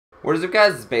What is up,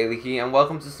 guys? It's Bailey here, and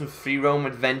welcome to some free roam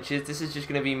adventures. This is just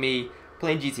going to be me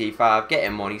playing GTA 5,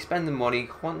 getting money, spending money,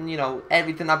 wanting,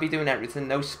 everything. I'll be doing everything.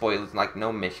 No spoilers, like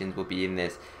no missions will be in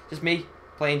this. Just me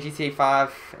playing GTA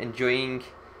 5, enjoying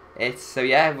it. So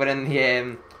yeah, we're in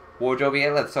the wardrobe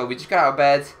here. So we just got out of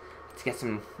bed to get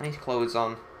some nice clothes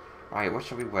on. Right, what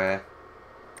shall we wear?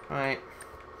 Right,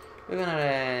 we're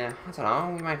gonna, I don't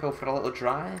know, we might go for a little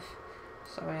drive.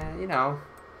 So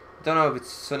don't know if it's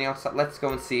sunny outside. Let's go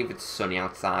and see if it's sunny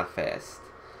outside first.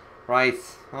 Right.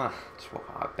 Just woke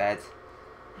out of bed.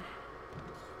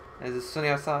 Is it sunny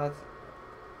outside?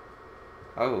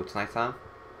 Oh, it's night time.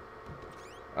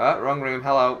 Oh, wrong room.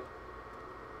 Hello.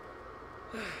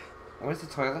 Where's the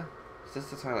toilet? Is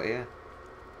this the toilet here?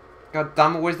 God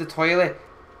damn it, where's the toilet?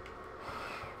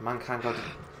 Man can't go to...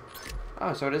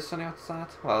 Oh, so it is sunny outside?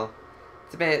 Well,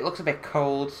 it looks a bit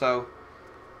cold, so...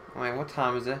 Wait, what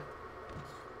time is it?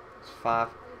 It's 5.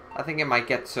 I think it might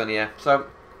get sunnier. So,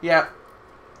 yeah.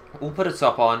 We'll put a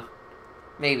top on.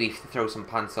 Maybe throw some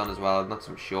pants on as well. Not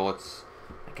some shorts.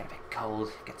 Might get a bit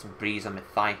cold. Get some breeze on my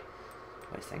thigh.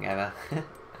 Worst thing ever.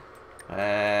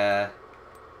 Red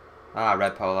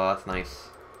polo. That's nice.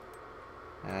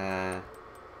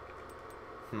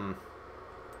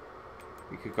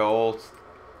 We could go all...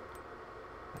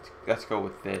 Let's go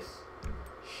with this.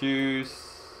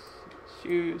 Shoes.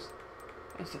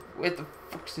 Where the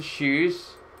fuck's the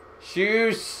shoes?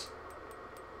 Shoes!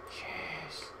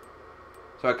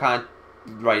 So I can't,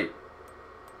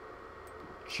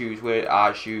 choose where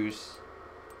are shoes.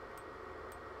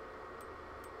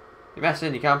 You're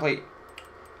messing, you can't play.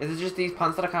 Is it just these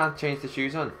pants that I can't change the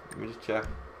shoes on? Let me just check.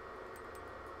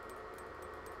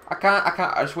 I can't,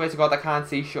 I swear to God I can't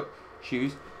see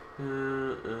shoes.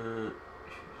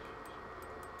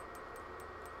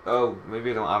 Oh,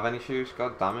 maybe I don't have any shoes,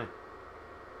 god damn it.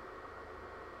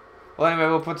 Well, anyway,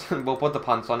 we'll put the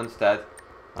pants on instead.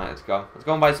 Right, let's go. Let's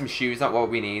go and buy some shoes. That's what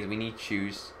we need. We need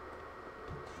shoes.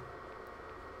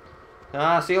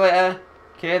 See you later,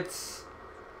 kids.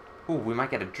 Ooh, we might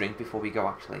get a drink before we go.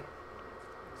 Actually,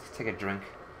 let's take a drink.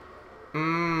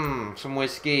 Some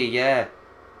whiskey. Yeah.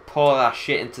 Pour that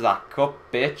shit into that cup,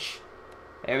 bitch.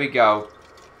 There we go.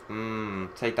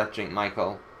 Take that drink,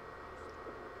 Michael.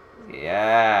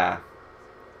 Yeah.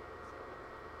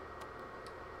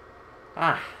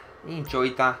 He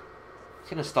enjoyed that.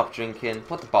 He's gonna stop drinking.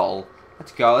 Put the bottle.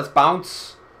 Let's go. Let's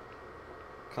bounce.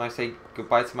 Can I say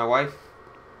goodbye to my wife?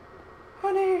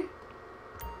 Honey.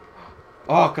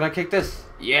 Oh, can I kick this?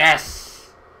 Yes.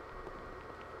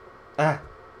 Come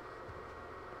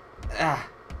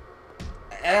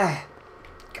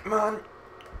on.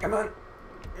 Come on.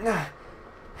 It's not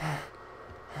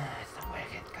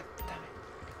working. God damn it.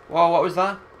 Whoa, what was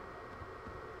that?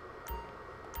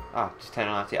 Oh, just turn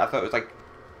on that. I thought it was like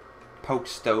poke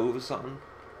stove or something.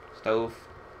 Stove.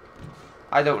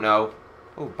 I don't know.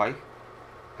 Oh, bike.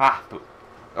 Ha!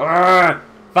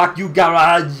 Fuck you,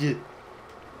 garage!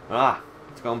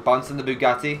 Let's go and bounce in the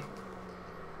Bugatti.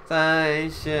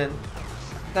 Station.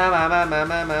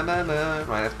 Right,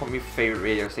 let's put my favourite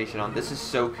radio station on. This is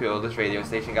so cool, this radio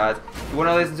station, guys. If you want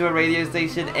to listen to a radio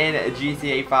station in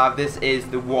GTA 5, this is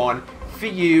the one for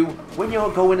you when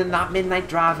you're going in that midnight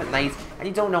drive at night and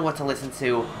you don't know what to listen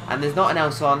to and there's nothing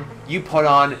else on. You put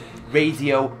on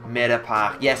Radio Mirror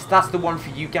Park. Yes, that's the one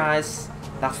for you guys.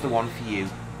 That's the one for you.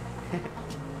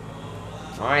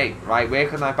 Right, where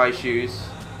can I buy shoes?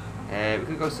 We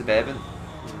could go Suburban.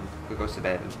 We could go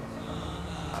Suburban.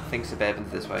 I think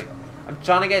Suburban's this way. I'm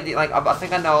trying to get the, I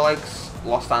think I know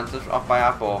Lost Answers off by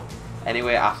app, or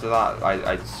anyway after that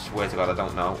I swear to God I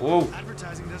don't know. Whoa!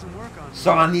 Advertising doesn't work on.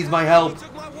 Someone needs my help.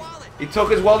 He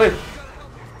took his wallet.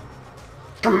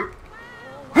 Come here.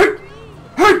 Hey!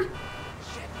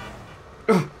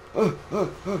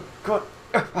 Come on.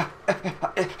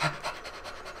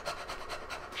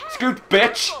 Scoot,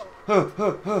 bitch.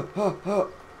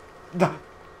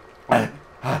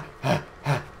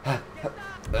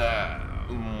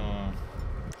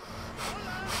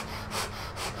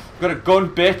 Got a gun,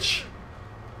 bitch.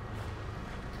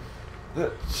 I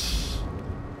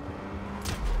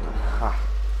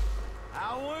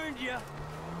warned you.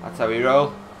 That's how we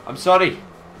roll. I'm sorry.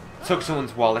 Took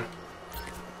someone's wallet.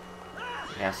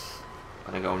 Yes.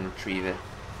 Gonna go and retrieve it.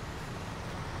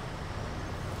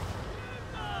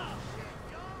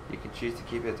 You can choose to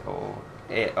keep it or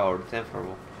return for a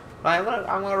while. Right,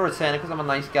 I'm gonna return it because I'm a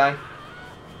nice guy.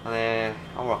 And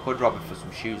I could rob it for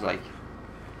some shoes, like.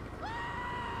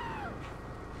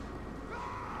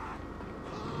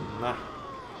 Nah.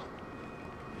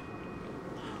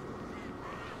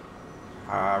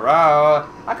 Hello.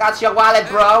 I got your wallet,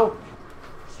 bro.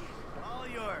 All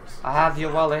yours. I have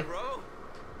your wallet. Bro.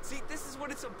 See,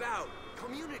 what it's about.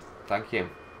 Community. Thank you.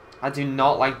 I do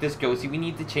not like this goatee. We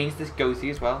need to change this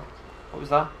goatee as well. What was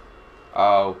that?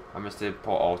 Oh, I must have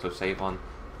put autosave on.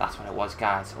 That's what it was,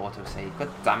 guys. Autosave. God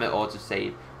damn it,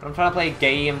 autosave. But I'm trying to play a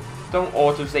game. Don't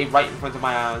autosave right in front of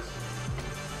my eyes.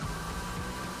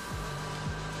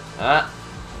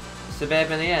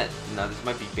 Suburban here. No, this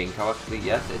might be Bingo actually.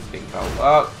 Yes, it's Bingo.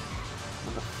 Oh,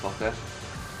 motherfucker.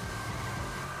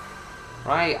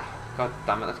 Right. God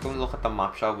damn it. Let's go and look at the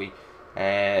map, shall we?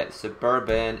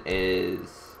 Suburban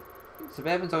is.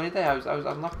 Suburban's only there.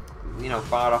 I'm not, you know,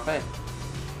 far off it.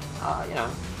 You know.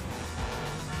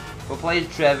 We'll play as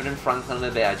Trevor and Franklin in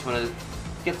a bit. I just want to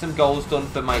get some goals done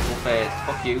for Michael first.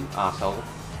 Fuck you, arsehole.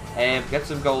 Get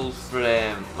some goals for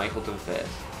Michael done first.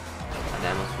 And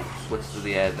then we'll switch to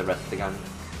the rest of the gang.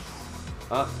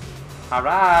 Oh. Hello!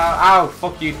 Ow!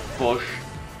 Fuck you, Bush.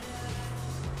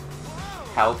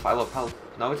 Health. I love health.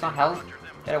 No, it's not health.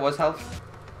 Yeah, it was health.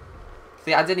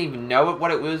 See, I didn't even know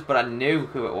what it was, but I knew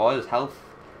who it was. Health.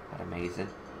 That's amazing.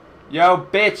 Yo,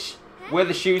 bitch! Where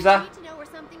the shoes are?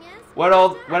 Where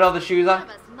all the shoes are?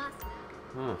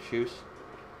 Oh, shoes.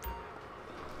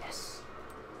 Yes.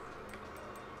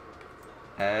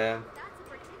 I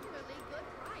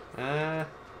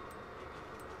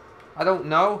don't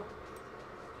know.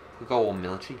 We'll go all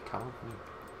military. Come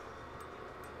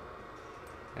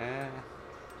on.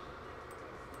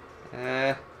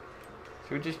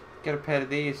 Should we just get a pair of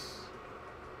these?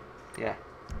 Yeah.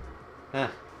 Should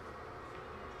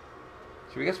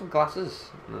we get some glasses?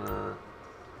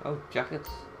 Oh, jackets.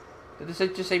 Did they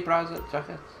just say browser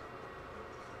jackets?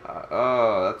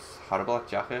 Oh, that's horrible, that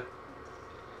jacket.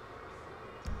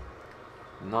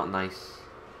 Not nice.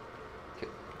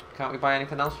 Can't we buy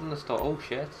anything else from the store? Oh,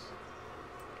 shit.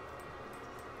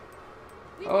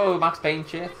 Oh, Max Payne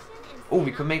shit. Oh,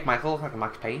 we could make Michael look like a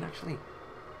Max Payne, actually.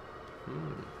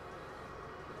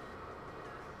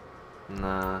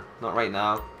 Nah, not right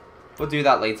now. We'll do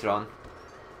that later on.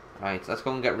 Right, let's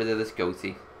go and get rid of this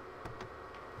goatee.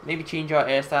 Maybe change our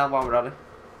hairstyle while we're at it.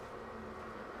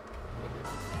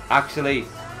 Actually,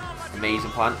 amazing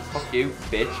plan. Fuck you,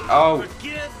 bitch. Oh!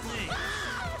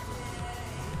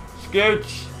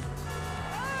 Scooch!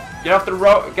 Get off the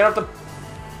road! Get off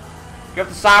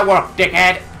the sidewalk,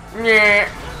 dickhead!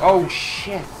 Oh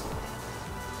shit!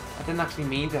 I didn't actually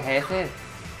mean to hit it.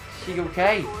 Is she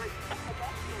okay?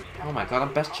 Oh my god,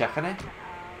 I'm best checking it.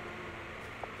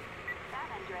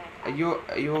 Are you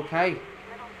okay?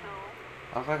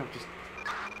 I was like, I'm just.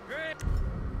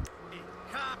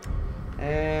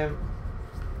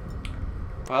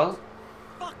 Well.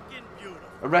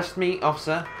 Arrest me,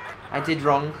 officer. I did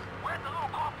wrong.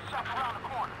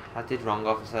 I did wrong,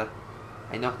 officer.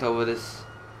 I knocked over this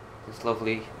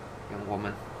lovely young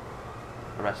woman.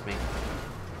 Arrest me.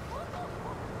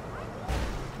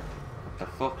 What the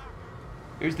fuck?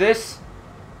 Who's this?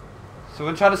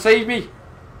 Someone trying to save me?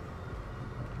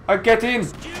 I get in.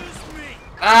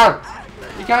 Ah!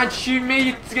 You can't shoot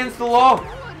me, it's against the law.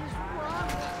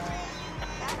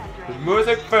 The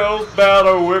music feels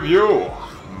better with you,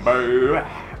 baby.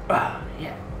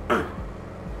 Yeah.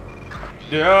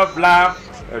 Live life,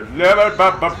 live it,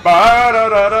 baby.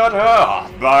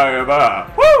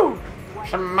 Woo!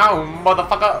 Come on,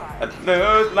 motherfucker. It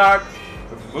looks like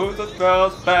the music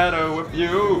feels better with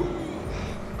you.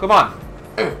 Come on.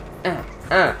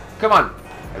 Come on.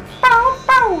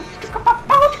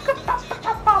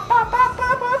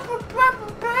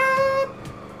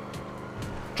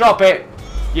 Drop it!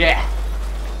 Yeah!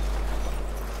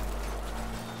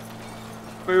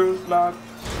 Feels like...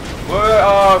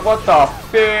 what the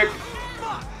fuck?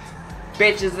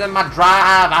 Bitches in my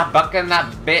drive, I bucking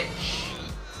that bitch.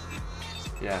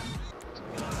 Yeah.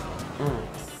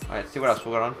 Alright, see what else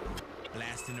we got on.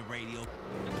 Blasting the radio.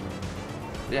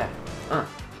 Yeah.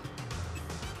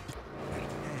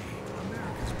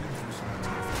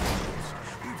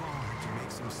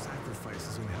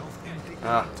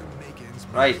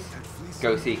 Right.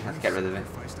 Go see. Let's get rid of it.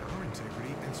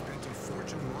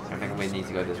 I think we need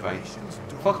to go this way.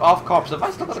 Fuck off, cops. Have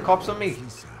I still got the cops on me?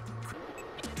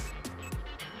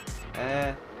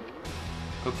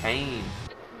 Cocaine.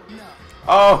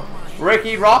 Oh,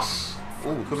 Ricky Ross.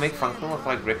 Oh, we could make Franklin look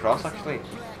like Rick Ross, actually.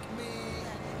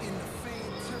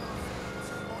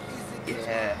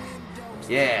 Yeah.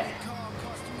 Yeah.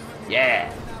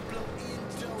 Yeah.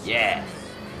 Yeah.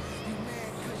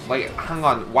 Wait, hang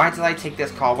on. Why did I take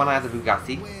this car when I had a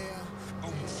Bugatti?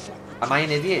 Am I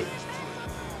an idiot?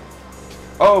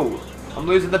 Oh, I'm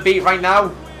losing the beat right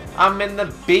now. I'm in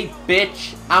the beat,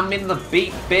 bitch. I'm in the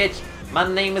beat, bitch. My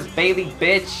name is Bailey,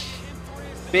 bitch.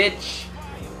 Bitch.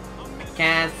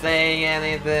 Can't say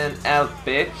anything else,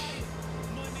 bitch.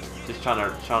 Just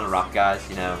trying to rap, guys.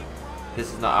 You know,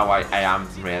 this is not how I am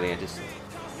really. I just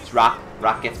rap.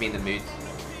 Rap gets me in the mood.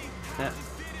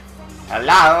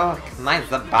 Hello, nice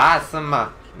the bosom.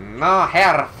 No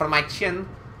hair for my chin.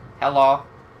 Hello.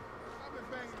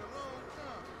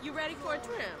 You ready for a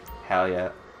trim? Hell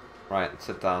yeah. Right,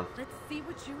 sit down. Let's see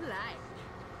what you like.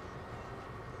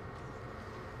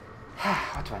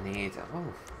 What do I need?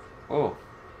 Oh,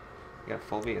 you got a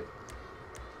full beard.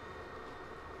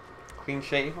 Clean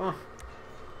shave. Oh.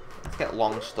 Let's get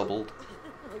long stubbled.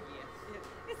 Oh yeah,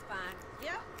 it's fine.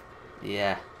 Yep.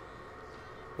 Yeah.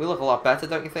 We look a lot better,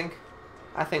 don't you think?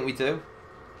 I think we do.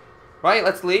 Right,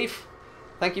 let's leave.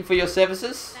 Thank you for your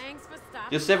services. Thanks for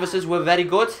stopping. Your services were very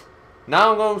good.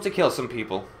 Now I'm going to kill some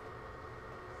people.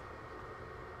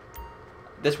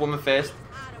 This woman first.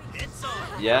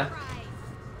 Yeah.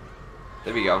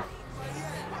 There we go.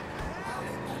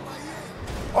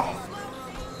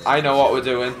 Oh, I know what we're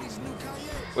doing.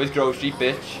 Where's Grove Street,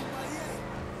 bitch?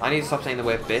 I need to stop saying the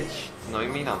word bitch. It's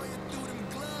annoying me now.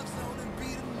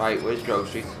 Right, where's Grove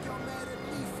Street?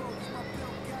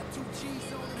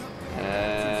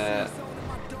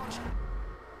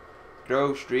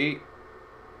 Grove Street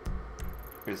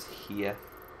is here.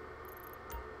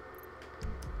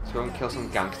 Let's go and kill some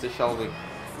gangsters, shall we?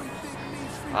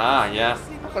 Ah, yeah.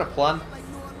 I've got a plan.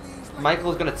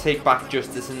 Michael's gonna take back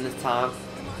justice in this time.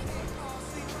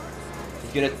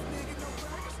 He's gonna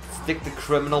stick the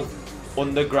criminal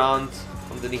underground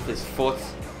underneath his foot.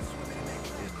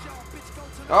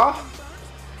 Oh!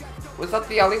 Was that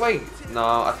the alleyway?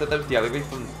 No, I thought that was the alleyway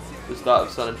from the start of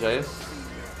San Andreas.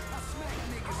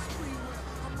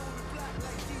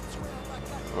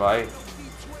 Right.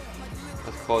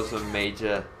 That's caused some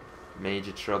major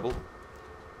trouble.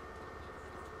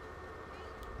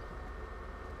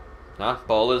 Nah,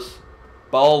 ballers.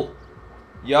 Ball.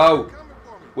 Yo.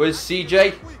 Where's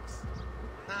CJ?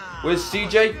 Where's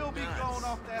CJ?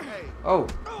 Oh.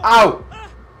 Ow.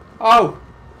 Oh.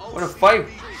 What a fight.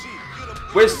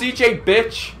 Where's CJ,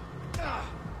 bitch?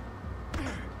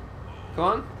 Come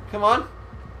on. Come on.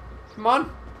 Come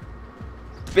on.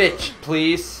 Bitch,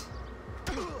 please.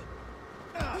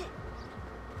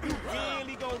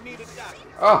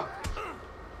 Oh.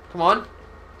 Come on.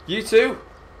 You too.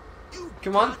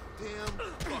 Come on.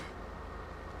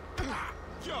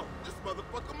 Yo, this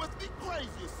motherfucker must be crazy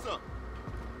or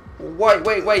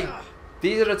something. Wait.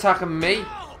 These are attacking me.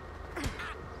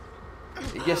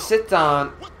 You sit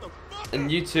down.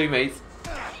 And you too, mate.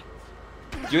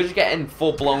 You're just getting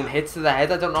full-blown hits to the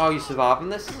head. I don't know how you're surviving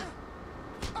this.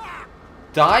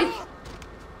 Die?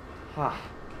 Ha.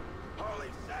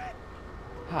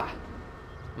 Ha.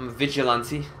 I'm a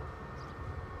vigilante.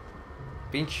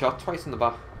 Being shot twice in the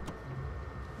back.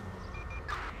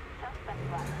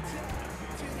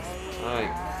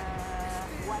 Alright.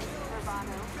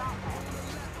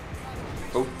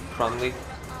 Vote Cranley.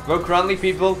 Vote Cranley,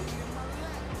 people!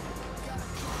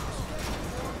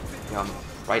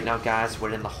 Right now, guys,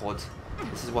 we're in the hood.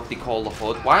 This is what they call the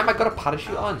hood. Why am I got a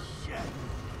parachute on?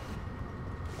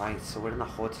 Right, so we're in the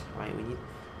hood. Right,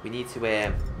 we need to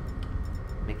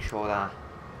make sure that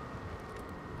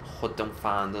the hood don't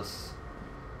find us,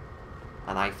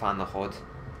 and I find the hood.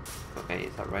 Okay,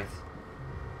 is that right?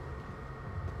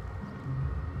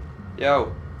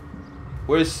 Yo,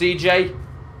 where's CJ?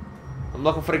 I'm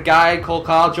looking for a guy called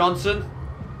Carl Johnson.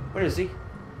 Where is he?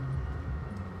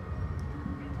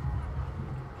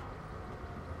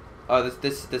 Oh,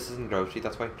 this isn't Grove Street.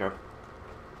 That's why Grove.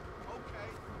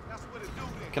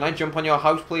 Can I jump on your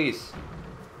house, please?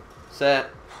 Sir,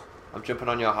 I'm jumping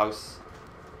on your house.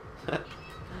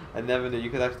 I never knew you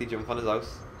could actually jump on his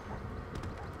house.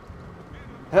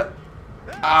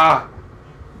 Ah!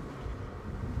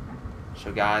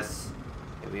 So guys,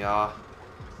 here we are.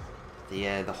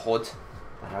 The hood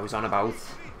that I was on about.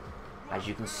 As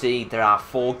you can see, there are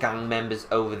 4 gang members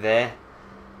over there.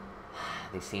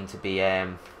 They seem to be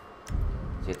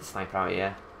so you have the sniper out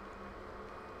here.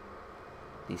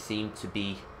 They seem to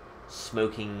be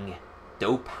smoking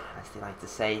dope, as they like to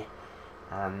say,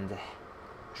 and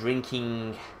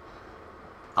drinking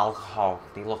alcohol.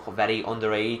 They look very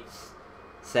underage.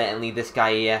 Certainly this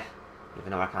guy here,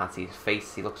 even though I can't see his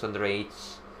face, he looks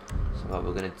underage. So what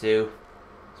we're gonna do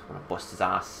is we're gonna bust his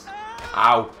ass.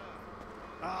 Ow!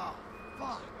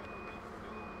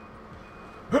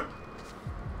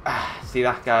 See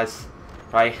that, guys?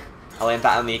 Right, I learned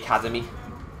that in the academy.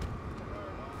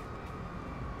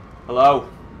 Hello.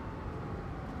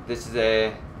 This is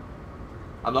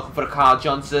I'm looking for a Carl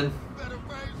Johnson.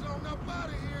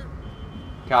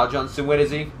 Carl Johnson, where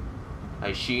is he? I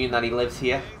assume that he lives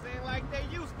here.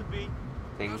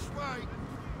 Things.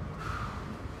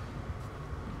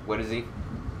 Where is he?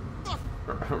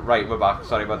 Right, we're back.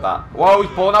 Sorry about that. Whoa,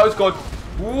 he's pulling out his gun.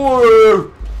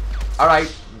 Whoa!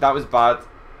 Alright, that was bad.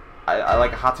 I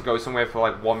like had to go somewhere for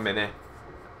like 1 minute.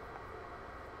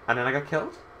 And then I got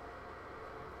killed.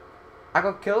 I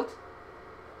got killed.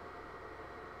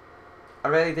 I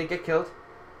really did get killed.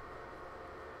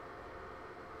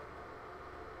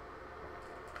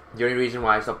 The only reason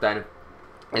why I stopped then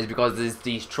is because there's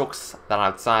these trucks that are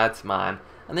outside, man.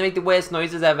 And they make the worst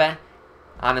noises ever.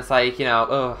 And it's like, you know,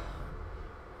 oh,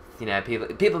 you know,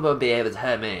 people won't be able to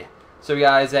hurt me. So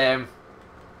guys,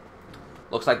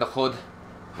 looks like the hood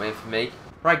went for me.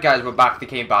 Right guys, we're back. They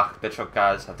came back, the truck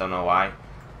guys. I don't know why,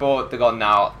 but they're gone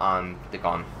now and they're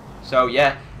gone. So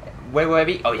yeah, where were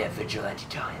we? Oh yeah, vigilante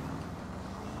time.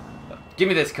 Give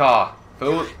me this car,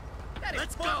 fool.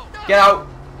 Let's go. Get out,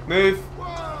 move.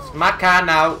 It's my car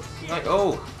now. Like,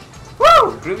 oh,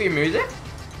 woo, groovy music.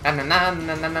 Hey,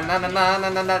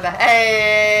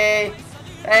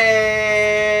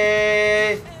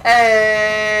 hey,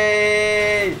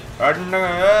 hey,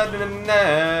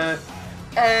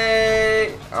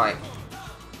 hey. Alright.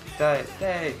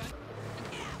 Stay.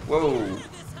 Whoa.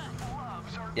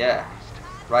 Yeah.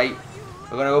 Right.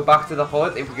 We're gonna go back to the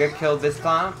hood. If we get killed this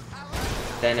time,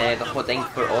 then the hood ain't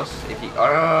for us. If you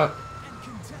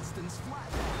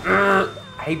I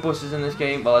hate buses in this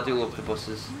game. Well, I do love the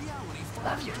buses.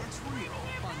 Love you.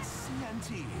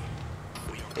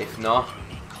 If not,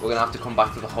 we're gonna have to come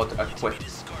back to the hood equipped.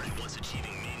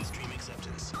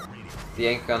 They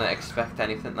ain't gonna expect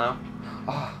anything now.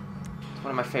 Oh, it's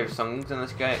one of my favourite songs in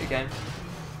this game.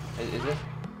 Is it?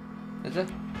 Is it?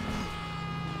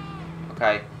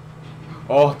 Okay.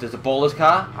 Oh, there's a baller's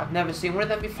car. I've never seen one of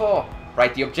them before.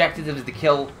 Right, the objective is to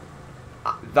kill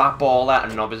that baller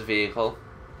and rob his vehicle.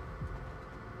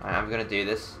 Right, I'm gonna do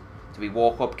this. Do we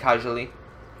walk up casually?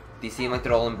 They seem like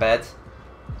they're all in bed.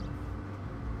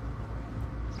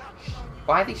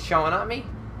 Why are they shouting at me?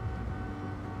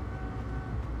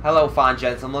 Hello, fine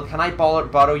gentleman. Can I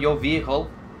borrow your vehicle?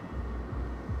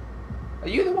 Are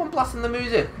you the one blasting the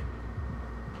music?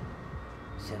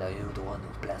 Said, are you the one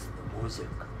who's blasting the music,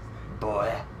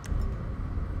 boy?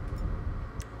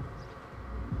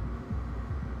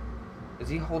 Is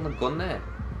he holding a gun there?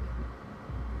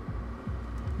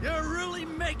 You're really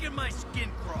making my skin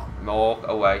crawl. Walk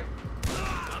away.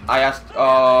 I asked.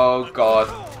 Oh god.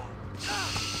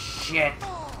 Shit.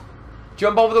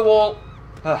 Jump over the wall.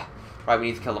 Right, we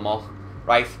need to kill them all.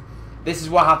 Right. This is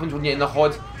what happens when you're in the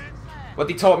hood. What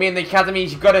they taught me in the academy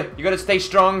is you gotta stay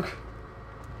strong.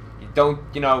 You don't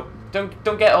get all don't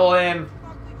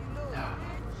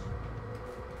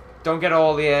get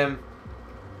all the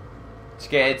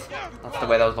scared. That's the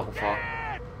word I was looking for.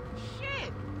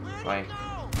 Right.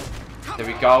 There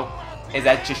we go. His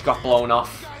head just got blown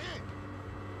off.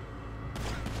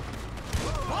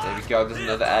 There we go, there's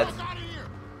another head.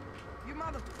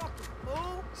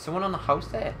 Someone on the house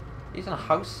there. He's in a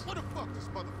house. Where the fuck this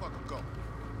motherfucker go?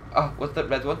 Oh, what's that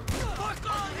red one?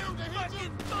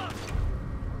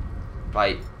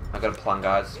 Right, I got a plan,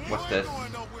 guys. What's this?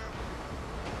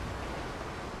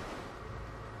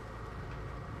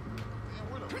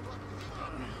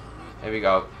 Here we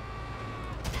go.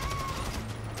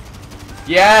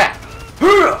 Yeah!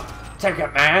 Take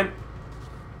it, man!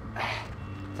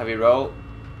 That's how we roll.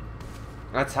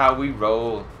 That's how we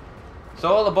roll.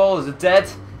 So all the ballers are dead.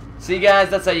 See, guys,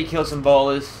 that's how you kill some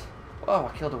ballers. Oh,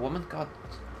 I killed a woman. God.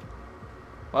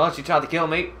 Well, she tried to kill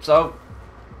me, so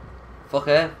fuck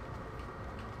her.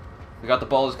 We got the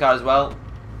ballers car as well.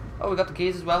 Oh, we got the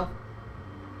keys as well.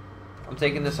 I'm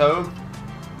taking this home.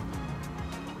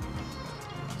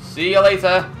 See you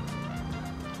later.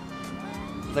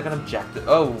 Is that an objective?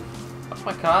 Oh, what's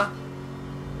my car?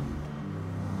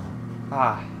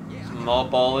 Ah, some more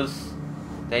ballers.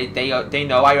 They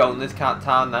know I own this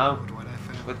town now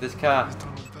with this car.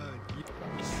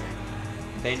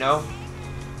 They know.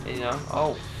 They know.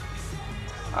 Oh.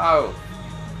 Oh.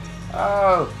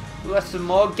 Oh. We got some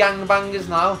more gangbangers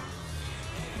now.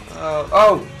 Oh.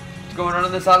 Oh. What's going on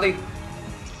in this alley?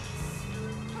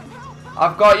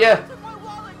 I've got you.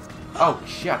 Oh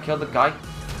shit! I killed the guy.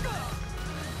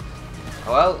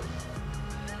 Well,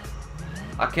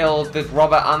 I killed the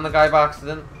robber and the guy by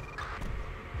accident.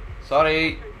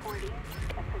 Sorry.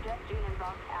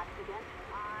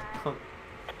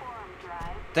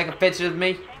 Take a picture of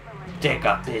me. Take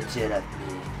a picture of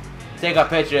me. Take a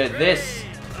picture of this.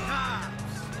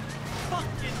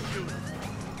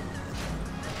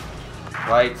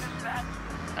 Right.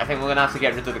 I think we're gonna have to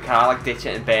get rid of the car, like ditch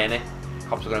it and burn it.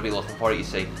 Cops are gonna be looking for it, you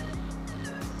see.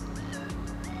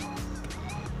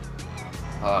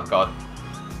 Oh god.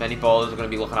 Many ballers are gonna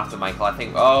be looking after Michael, I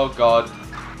think. Oh god.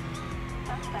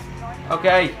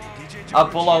 Okay. I'll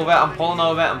pull over. I'm pulling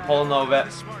over. I'm pulling over.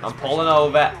 I'm pulling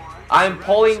over. I'm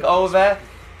pulling over.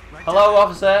 Hello,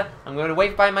 officer. I'm going to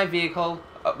wait by my vehicle.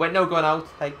 Wait, no, going out.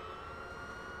 Hey.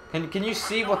 Can you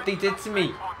see what they did to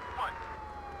me?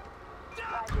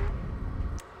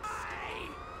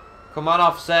 Come on,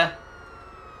 officer.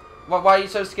 Why are you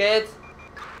so scared?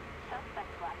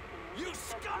 You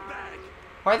scumbag!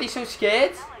 Why are they so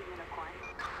scared?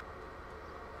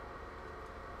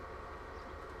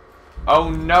 Oh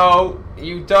no,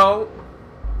 you don't.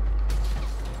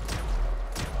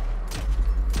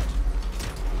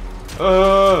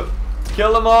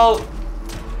 Kill them all.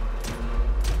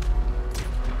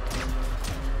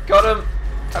 Got him.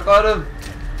 I got him.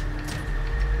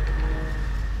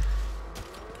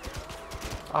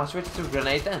 Oh, switch to a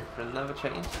grenade then. For another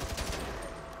change.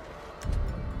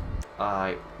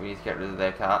 Alright, we need to get rid of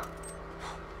their car.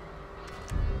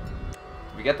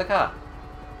 Did we get the car?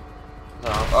 No.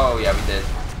 Oh yeah, we did.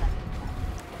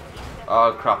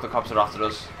 Oh crap, the cops are after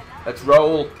us. Let's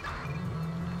roll.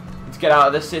 Let's get out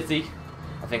of this city.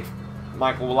 I think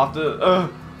Michael will have to.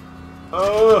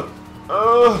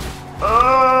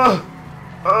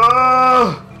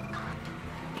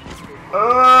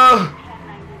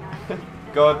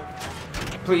 God,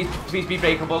 please be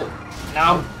breakable.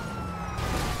 No.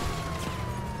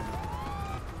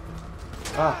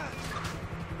 Ah.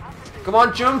 Come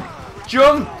on, jump,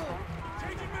 jump.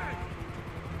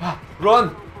 Ah.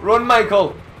 Run, run,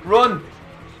 Michael, run,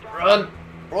 run,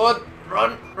 run,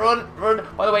 run, run, run.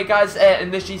 By the way, guys,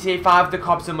 in this GTA 5, the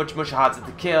cops are much harder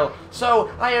to kill. So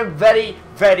I am very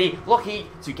lucky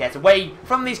to get away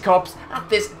from these cops at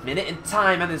this minute in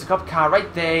time. And there's a cop car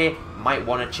right there. Might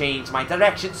want to change my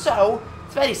direction, so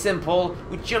it's very simple.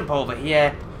 We jump over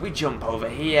here, we jump over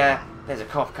here. There's a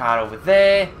cop car over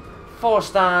there. 4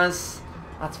 stars.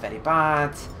 That's very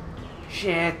bad.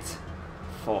 Shit.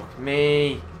 Fuck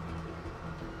me.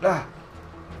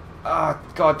 Oh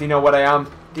God, do you know what I am?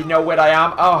 Do you know where I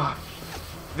am? Oh,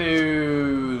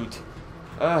 food.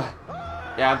 Yeah,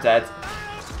 I'm dead.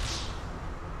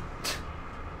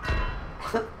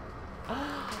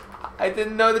 I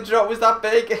didn't know the drop was that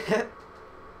big.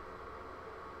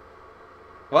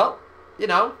 Well, you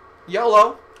know,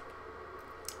 YOLO.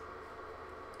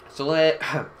 So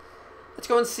let's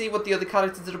go and see what the other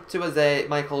characters are up to, as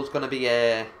Michael's gonna be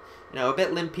you know, a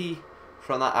bit limpy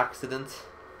from that accident.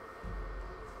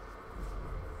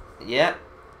 Yeah,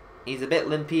 he's a bit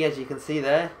limpy, as you can see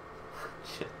there.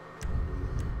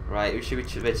 Right, who should we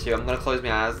switch to? I'm gonna close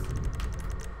my eyes.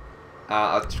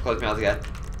 I'll just close my eyes again.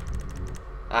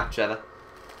 Trevor.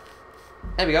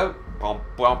 There we go.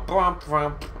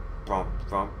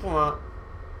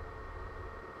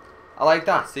 I like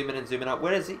that. Zooming in, zooming out.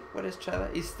 Where is he? Where is Trevor?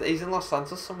 He's in Los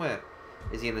Santos somewhere.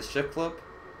 Is he in the strip club?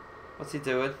 What's he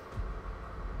doing?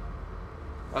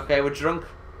 Okay, we're drunk.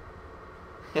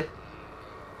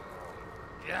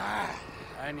 Yeah,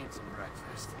 I need some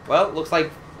breakfast. Well, looks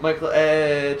like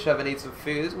Trevor needs some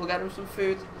food. We'll get him some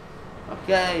food.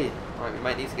 Okay. Alright, we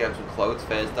might need to get him some clothes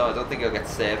first, though. I don't think he'll get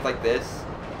served like this.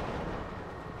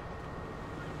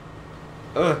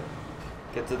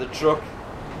 Get to the truck.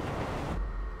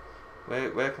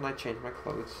 Where can I change my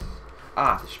clothes?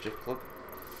 Ah, the strip club.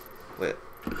 Wait.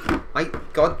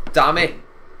 God damn it!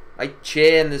 My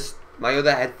chair and my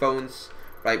other headphones.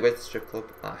 Right, where's the strip club?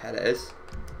 Ah, here it is.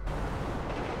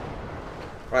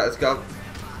 Right, let's go.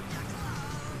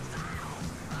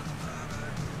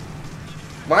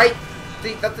 Why?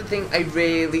 See, that's the thing I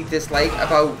really dislike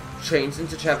about changing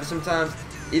to Trevor sometimes.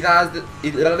 He's either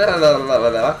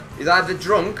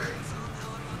drunk,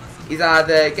 he's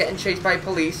either getting chased by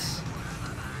police,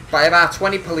 by about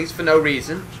 20 police for no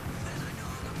reason.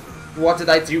 What did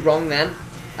I do wrong then?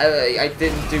 I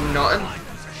didn't do nothing.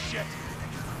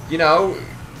 You know.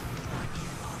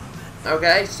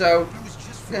 Okay, so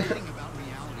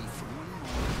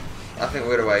I think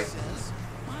we're away.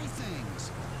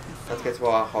 Let's get to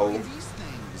our home.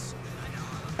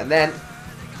 And then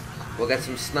we'll get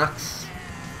some snacks.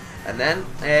 And then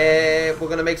we're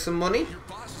gonna make some money.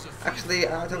 Actually,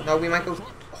 I don't know, we might go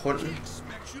hunting.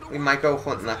 We might go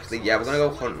hunting actually. Yeah, we're gonna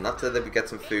go hunting after that we get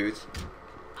some food.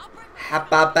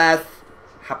 Hababas.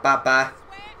 Hababa.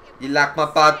 You like my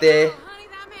body? Honey,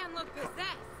 that man looked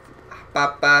possessed.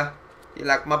 Hababa. You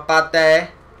like my body?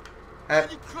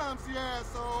 You clumsy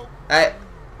asshole. Hey.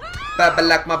 Baba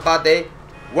like my body.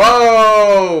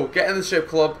 Whoa! Get in the strip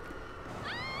club.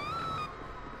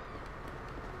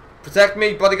 Protect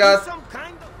me, bodyguard. Some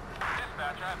kind of...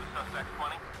 Dispatch, I have a suspect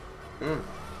 20.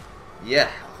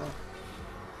 Yeah.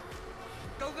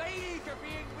 The ladies are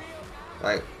being real.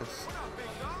 Right.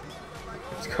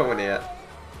 Let's go in here.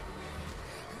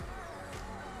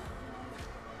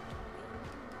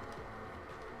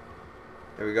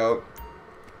 Here we go.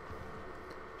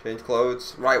 Change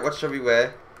clothes. Right, what shall we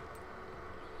wear?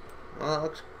 Well, that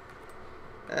looks...